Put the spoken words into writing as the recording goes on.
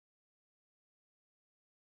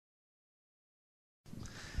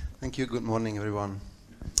Thank you. Good morning, everyone.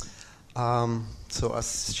 So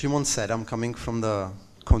as Shimon said, I'm coming from the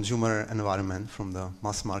consumer environment, from the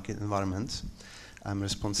mass market environment. I'm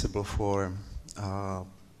responsible for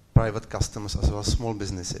private customers as well as small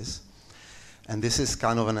businesses. And this is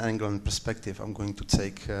kind of an angle and perspective I'm going to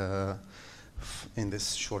take in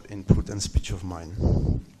this short input and speech of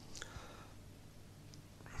mine.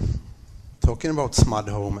 Talking about smart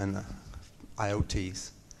home and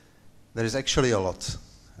IoTs, there is actually a lot.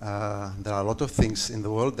 There are a lot of things in the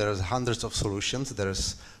world. There's hundreds of solutions.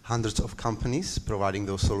 There's hundreds of companies providing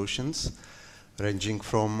those solutions, ranging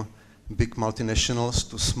from big multinationals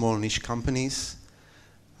to small niche companies,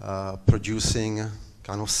 producing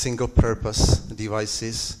kind of single-purpose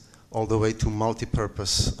devices, all the way to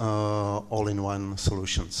multi-purpose, all-in-one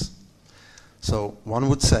solutions. So one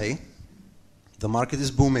would say the market is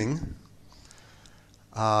booming,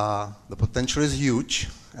 the potential is huge,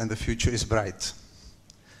 and the future is bright.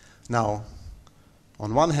 Now,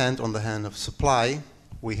 on one hand, on the hand of supply,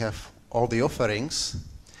 we have all the offerings,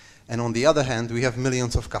 and on the other hand, we have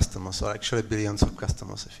millions of customers, or actually billions of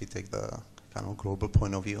customers, if you take the kind of global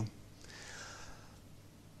point of view.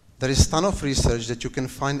 There is a ton of research that you can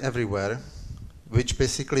find everywhere, which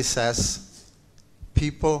basically says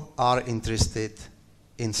people are interested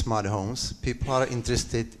in smart homes, people are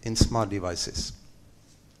interested in smart devices.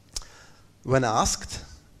 When asked,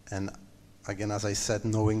 and again, as I said,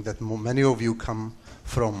 knowing that many of you come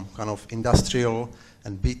from kind of industrial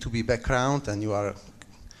and B2B background, and you are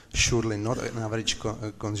surely not an average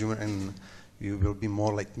consumer, and you will be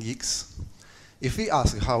more like geeks. If we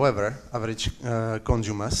ask, however, average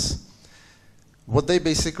consumers, what they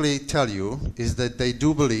basically tell you is that they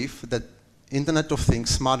do believe that Internet of Things,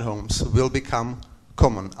 smart homes, will become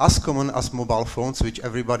common as mobile phones, which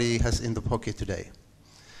everybody has in the pocket today.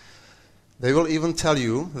 They will even tell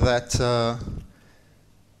you that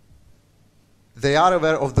they are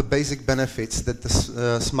aware of the basic benefits that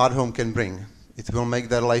the smart home can bring. It will make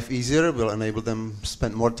their life easier, will enable them to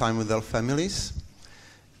spend more time with their families.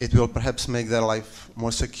 It will perhaps make their life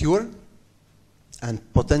more secure, and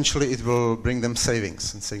potentially it will bring them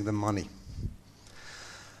savings and save them money.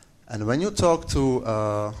 And when you talk to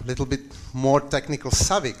a little bit more technical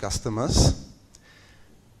savvy customers,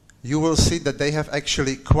 you will see that they have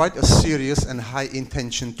actually quite a serious and high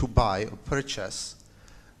intention to buy or purchase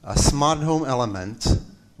a smart home element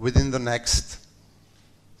within the next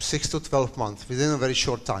 6 to 12 months, within a very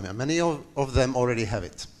short time. And many of them already have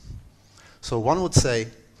it. So one would say,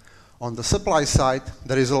 on the supply side,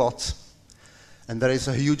 there is a lot. And there is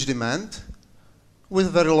a huge demand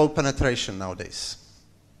with very low penetration nowadays.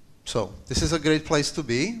 So this is a great place to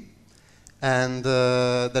be. And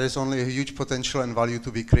there is only a huge potential and value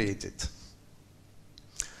to be created.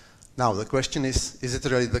 Now, the question is it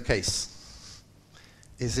really the case?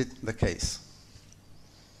 Is it the case?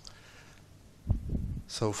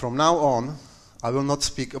 So from now on, I will not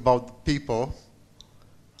speak about people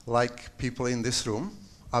like people in this room.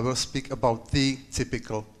 I will speak about the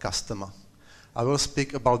typical customer. I will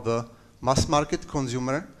speak about the mass market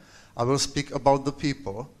consumer. I will speak about the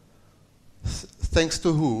people thanks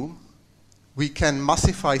to whom we can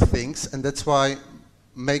massify things, and that's why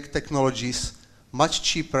make technologies much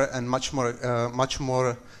cheaper and much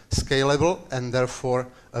more scalable and therefore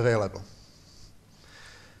available.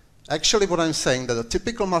 Actually, what I'm saying that a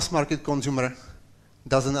typical mass market consumer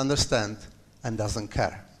doesn't understand and doesn't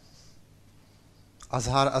care. As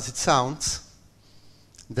hard as it sounds,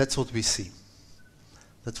 that's what we see.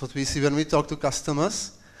 That's what we see when we talk to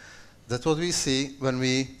customers. That's what we see when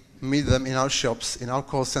we meet them in our shops, in our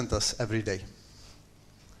call centers every day.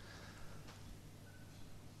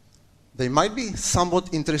 They might be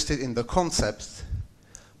somewhat interested in the concept,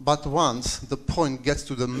 but once the point gets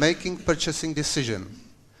to the making purchasing decision,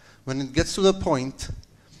 when it gets to the point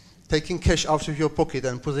taking cash out of your pocket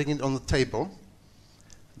and putting it on the table,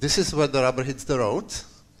 this is where the rubber hits the road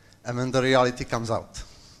and when the reality comes out.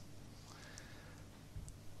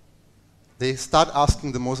 They start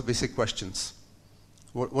asking the most basic questions.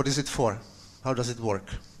 What is it for? How does it work?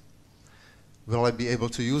 Will I be able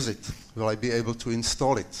to use it? Will I be able to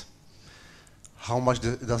install it? How much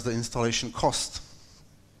does the installation cost?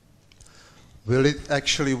 Will it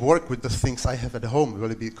actually work with the things I have at home?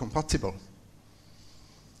 Will it be compatible?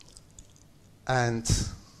 And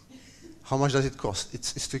how much does it cost?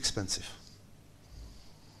 It's too expensive.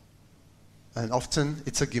 And often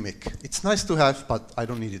it's a gimmick. It's nice to have, but I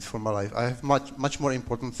don't need it for my life. I have much more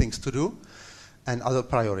important things to do and other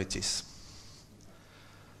priorities.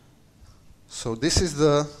 So this is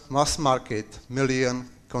the mass market, million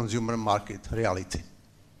consumer market reality.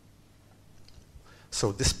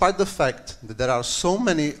 So despite the fact that there are so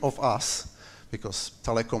many of us, because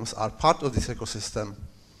telecoms are part of this ecosystem,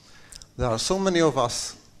 there are so many of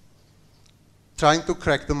us trying to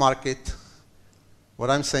crack the market. What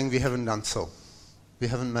I'm saying, we haven't done so. We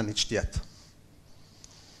haven't managed yet.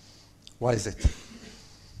 Why is it?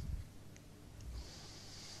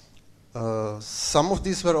 Some of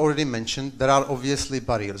these were already mentioned. There are obviously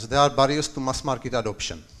barriers. There are barriers to mass market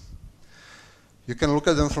adoption. You can look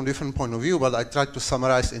at them from different point of view, but I tried to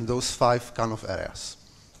summarize in those 5 kind of areas.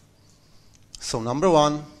 So number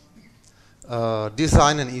 1,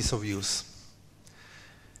 design and ease of use.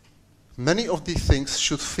 Many of these things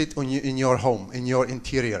should fit in your home, in your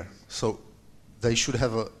interior. So they should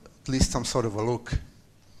have at least some sort of a look.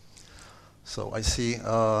 So I see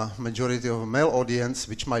a majority of a male audience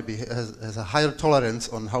which might be has a higher tolerance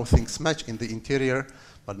on how things match in the interior,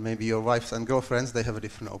 but maybe your wives and girlfriends, they have a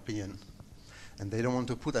different opinion. And they don't want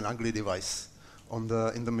to put an ugly device in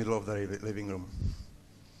the middle of the living room.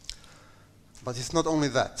 But it's not only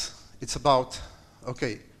that. It's about,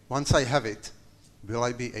 okay, once I have it, will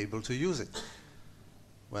I be able to use it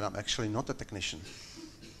when I'm actually not a technician?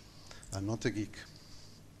 I'm not a geek.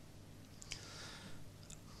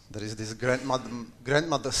 There is this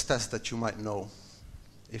grandmother's test that you might know.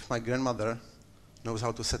 If my grandmother knows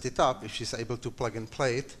how to set it up, if she's able to plug and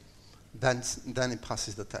play it, then it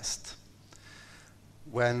passes the test.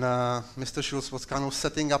 When Mr. Schulz was kind of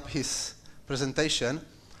setting up his presentation,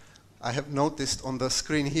 I have noticed on the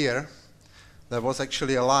screen here, there was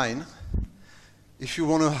actually a line. If you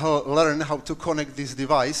want to learn how to connect this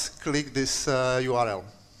device, click this URL.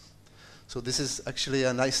 So this is actually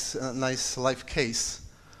a nice live case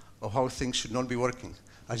of how things should not be working.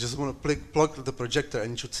 I just want to plug the projector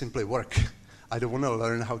and it should simply work. I don't want to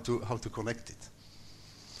learn how to connect it.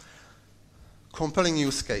 Compelling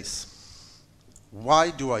use case.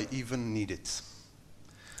 Why do I even need it?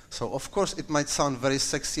 So of course it might sound very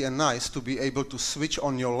sexy and nice to be able to switch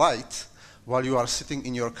on your light while you are sitting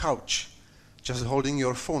in your couch, just holding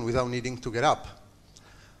your phone without needing to get up.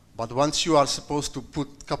 But once you are supposed to put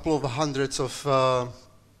a couple of hundreds of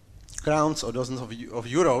crowns or dozens of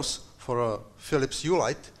euros for a Philips Hue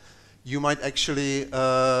light, you might actually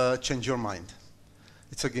change your mind.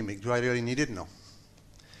 It's a gimmick. Do I really need it? No.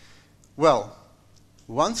 Well,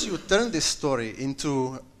 once you turn this story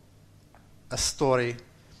into a story,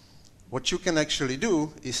 what you can actually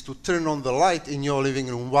do is to turn on the light in your living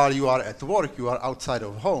room while you are at work, you are outside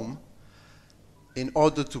of home, in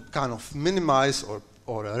order to kind of minimize or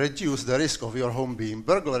reduce the risk of your home being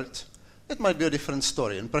burglared. It might be a different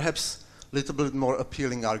story and perhaps a little bit more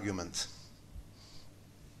appealing argument.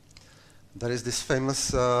 There is this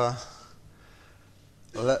famous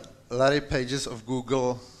Larry Pages of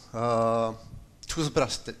Google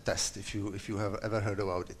toothbrush test, if you have ever heard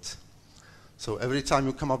about it. So every time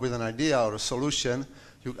you come up with an idea or a solution,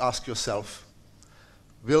 you ask yourself,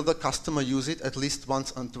 will the customer use it at least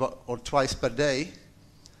once or twice per day,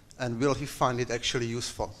 and will he find it actually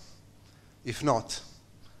useful? If not,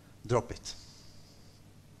 drop it,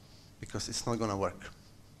 because it's not going to work.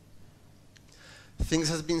 Things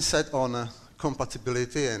have been said on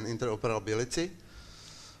compatibility and interoperability.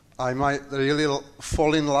 I might really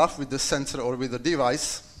fall in love with the sensor or with the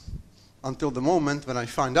device until the moment when I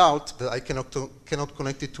find out that I cannot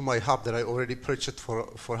connect it to my hub that I already purchased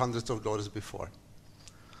for hundreds of dollars before.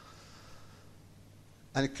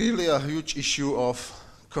 And clearly a huge issue of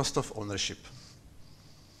cost of ownership.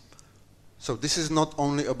 So this is not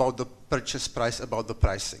only about the purchase price, about the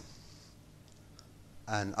pricing.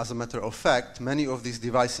 And as a matter of fact, many of these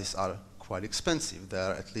devices are quite expensive. They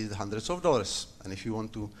are at least hundreds of dollars. And if you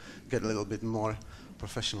want to get a little bit more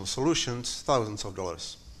professional solutions, thousands of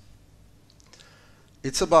dollars.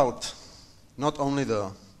 It's about not only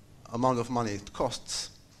the amount of money it costs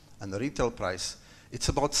and the retail price, it's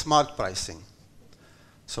about smart pricing.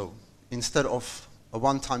 So instead of a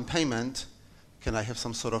one-time payment, can I have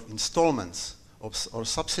some sort of installments or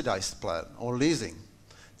subsidized plan or leasing?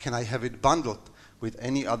 Can I have it bundled with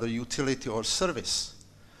any other utility or service?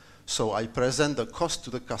 So I present the cost to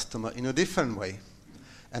the customer in a different way,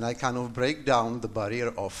 and I kind of break down the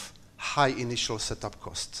barrier of high initial setup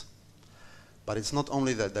costs. But it's not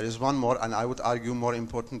only that. There is one more, and I would argue more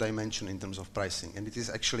important dimension in terms of pricing, and it is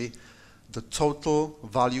actually the total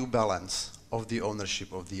value balance of the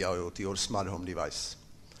ownership of the IoT or smart home device.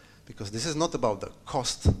 Because this is not about the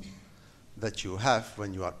cost that you have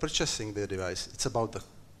when you are purchasing the device, it's about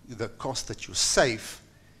the cost that you save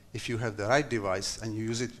if you have the right device and you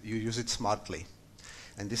use it smartly.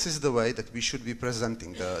 And this is the way that we should be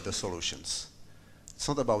presenting the solutions. It's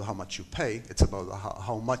not about how much you pay, it's about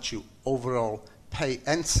how much you overall pay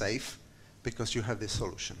and save because you have this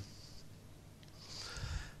solution.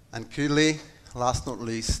 And clearly, last not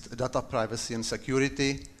least, data privacy and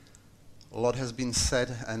security. A lot has been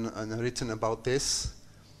said and written about this.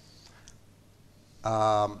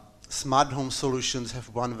 Smart home solutions have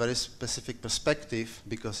one very specific perspective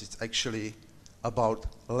because it's actually about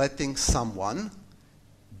letting someone,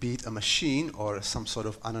 be it a machine or some sort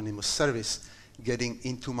of anonymous service, getting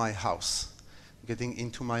into my house, getting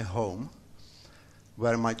into my home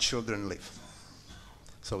where my children live.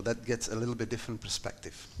 So that gets a little bit different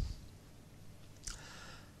perspective.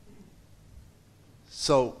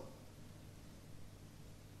 So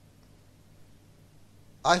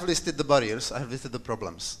I've listed the barriers, I've listed the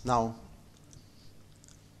problems. Now,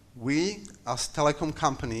 we as telecom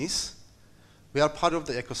companies, we are part of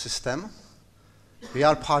the ecosystem, we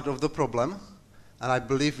are part of the problem, and I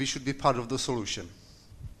believe we should be part of the solution.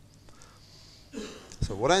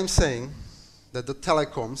 So what I'm saying, that the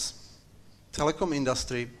telecom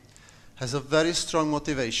industry has a very strong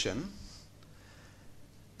motivation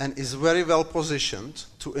and is very well positioned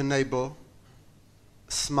to enable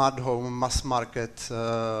smart home mass market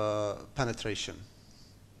penetration.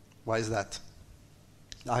 Why is that?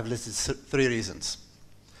 I've listed 3 reasons.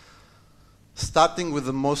 Starting with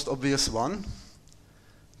the most obvious one,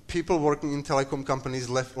 people working in telecom companies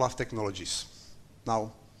love technologies.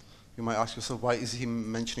 Now, you might ask yourself, why is he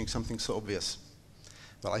mentioning something so obvious?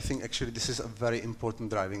 Well, I think actually this is a very important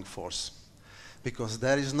driving force, because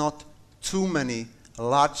there is not too many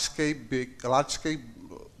large-scale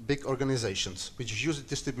big organizations which use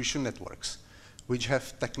distribution networks, which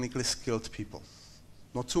have technically skilled people.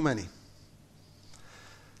 Not too many.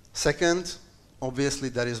 Second, obviously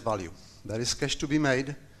there is value. There is cash to be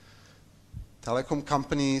made. Telecom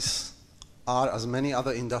companies are, as many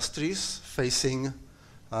other industries, facing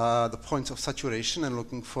the points of saturation and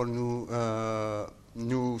looking for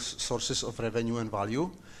new sources of revenue and value,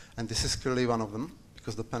 and this is clearly one of them,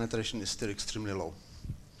 because the penetration is still extremely low.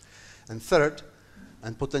 And third,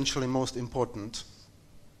 and potentially most important,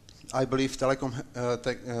 I believe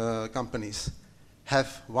telecom companies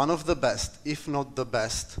have one of the best, if not the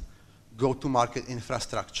best, go-to-market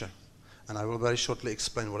infrastructure. And I will very shortly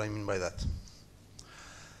explain what I mean by that.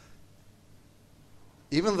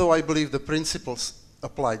 Even though I believe the principles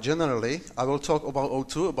apply generally, I will talk about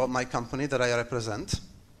O2, about my company that I represent.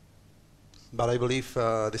 But I believe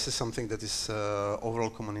this is something that is overall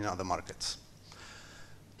common in other markets.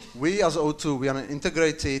 We as O2, we are an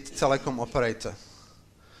integrated telecom operator.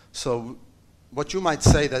 So what you might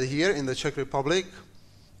say that here in the Czech Republic,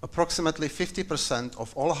 approximately 50%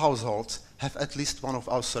 of all households have at least one of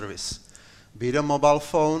our service. Be it a mobile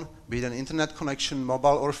phone, be it an internet connection,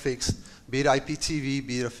 mobile or fixed, be it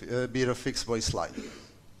IPTV, be it a fixed voice line.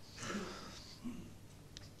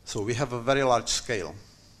 So we have a very large scale.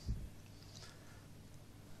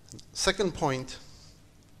 Second point,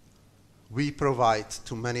 we provide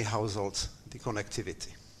to many households the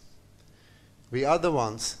connectivity. We are the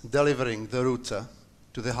ones delivering the router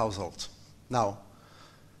to the household. Now,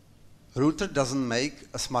 router doesn't make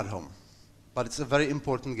a smart home, but it's a very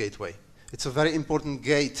important gateway. It's a very important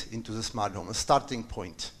gate into the smart home, a starting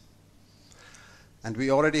point. And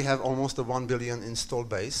we already have almost a 1 billion installed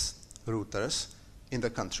base routers in the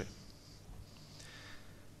country.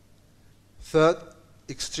 Third,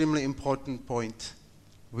 extremely important point,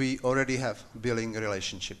 we already have billing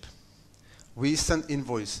relationship. We send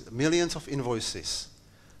millions of invoices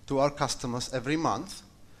to our customers every month,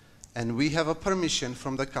 and we have a permission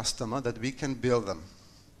from the customer that we can bill them.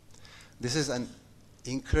 This is an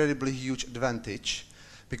incredibly huge advantage,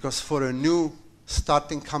 because for a new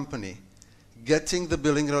starting company, getting the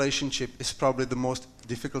billing relationship is probably the most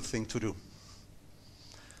difficult thing to do.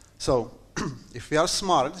 So, if we are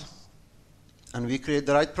smart and we create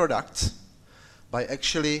the right products, by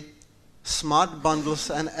actually smart bundles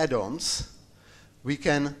and add-ons, we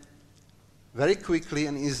can very quickly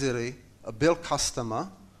and easily bill customer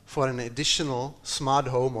for an additional smart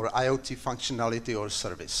home or IoT functionality or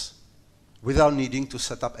service without needing to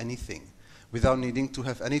set up anything, without needing to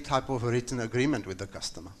have any type of written agreement with the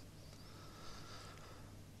customer.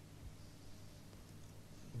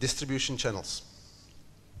 Distribution channels.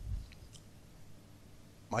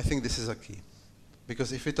 I think this is a key.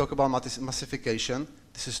 Because if we talk about massification,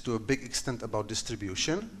 this is to a big extent about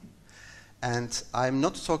distribution. And I'm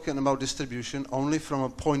not talking about distribution only from a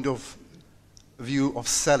point of view of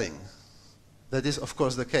selling. That is, of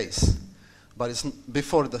course, the case. But it's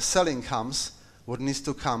before the selling comes, what needs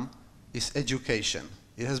to come is education.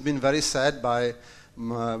 It has been very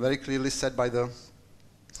clearly said by the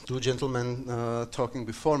 2 gentlemen talking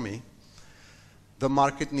before me. The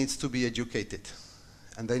market needs to be educated.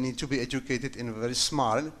 and they need to be educated in a very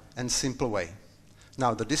smart and simple way.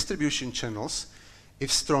 Now, the distribution channels,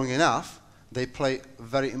 if strong enough, they play a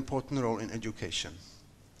very important role in education.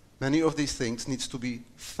 Many of these things needs to be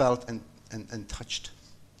felt and touched.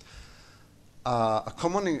 A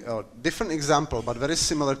common, different example, but very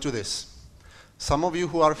similar to this. Some of you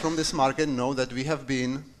who are from this market know that we have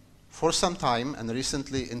been, for some time, and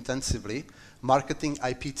recently intensively, marketing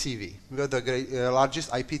IPTV. We are the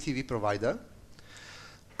largest IPTV provider.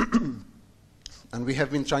 And we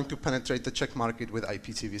have been trying to penetrate the Czech market with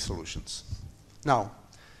IPTV solutions. Now,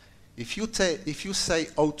 if you say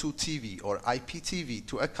O2 TV or IPTV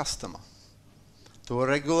to a customer, to a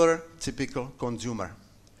regular, typical consumer,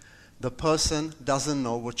 the person doesn't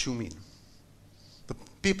know what you mean. The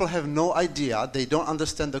people have no idea, they don't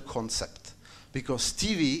understand the concept. Because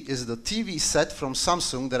TV is the TV set from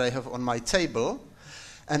Samsung that I have on my table,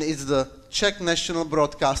 and it's the Czech national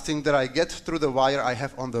broadcasting that I get through the wire I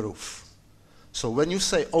have on the roof. So when you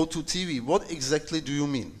say O2 TV, what exactly do you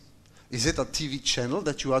mean? Is it a TV channel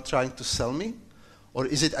that you are trying to sell me? Or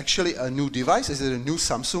is it actually a new device? Is it a new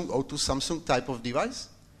Samsung, O2 Samsung type of device?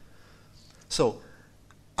 So,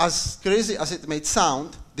 as crazy as it may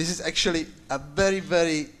sound, this is actually a very,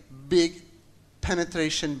 very big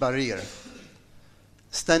penetration barrier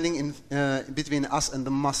standing in between us and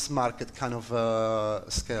the mass market kind of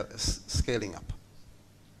scaling up.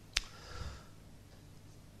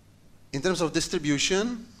 In terms of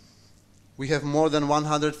distribution, we have more than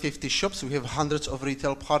 150 shops. We have hundreds of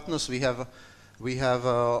retail partners. We have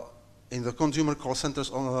in the consumer call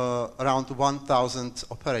centers around 1,000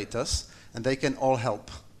 operators, and they can all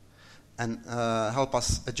help and help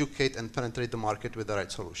us educate and penetrate the market with the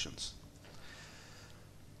right solutions.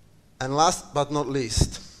 And last but not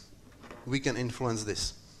least, we can influence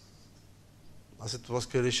this. As it was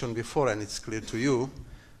clearly shown before, and it's clear to you,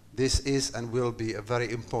 this is and will be a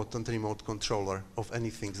very important remote controller of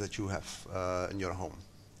anything that you have in your home.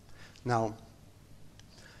 Now,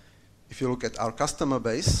 if you look at our customer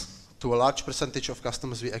base, to a large percentage of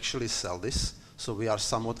customers we actually sell this, so we are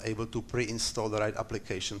somewhat able to pre-install the right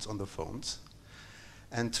applications on the phones.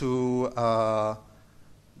 And to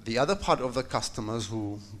the other part of the customers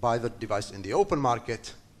who buy the device in the open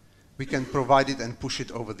market, we can provide it and push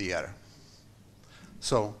it over the air.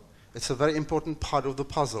 So, it's a very important part of the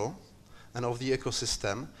puzzle and of the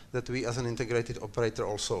ecosystem that we as an integrated operator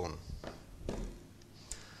also own.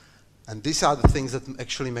 And these are the things that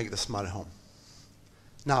actually make the smart home.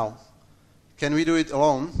 Now, can we do it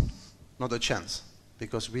alone? Not a chance,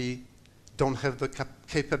 because we don't have the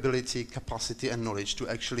capability, capacity, and knowledge to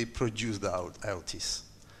actually produce the IoTs.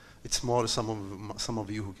 It's more some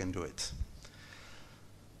of you who can do it.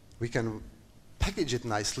 We can package it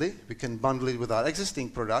nicely, we can bundle it with our existing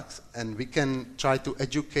products, and we can try to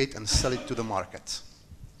educate and sell it to the market.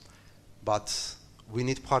 But we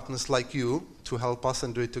need partners like you to help us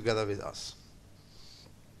and do it together with us.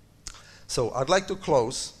 So I'd like to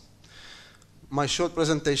close my short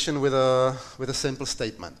presentation with a simple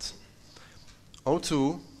statement.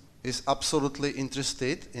 O2 is absolutely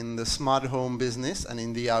interested in the smart home business and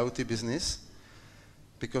in the IoT business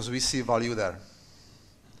because we see value there.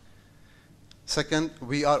 Second,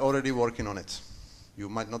 we are already working on it. You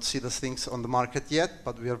might not see the things on the market yet,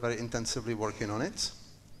 but we are very intensively working on it.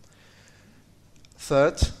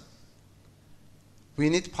 Third, we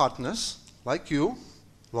need partners like you,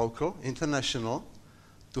 local, international,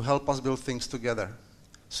 to help us build things together.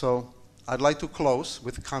 So I'd like to close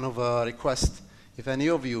with kind of a request. If any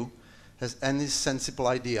of you has any sensible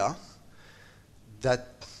idea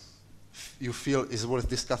that you feel is worth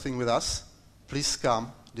discussing with us, please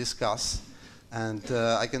come, discuss. And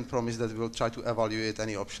I can promise that we'll try to evaluate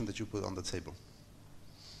any option that you put on the table.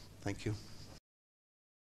 Thank you.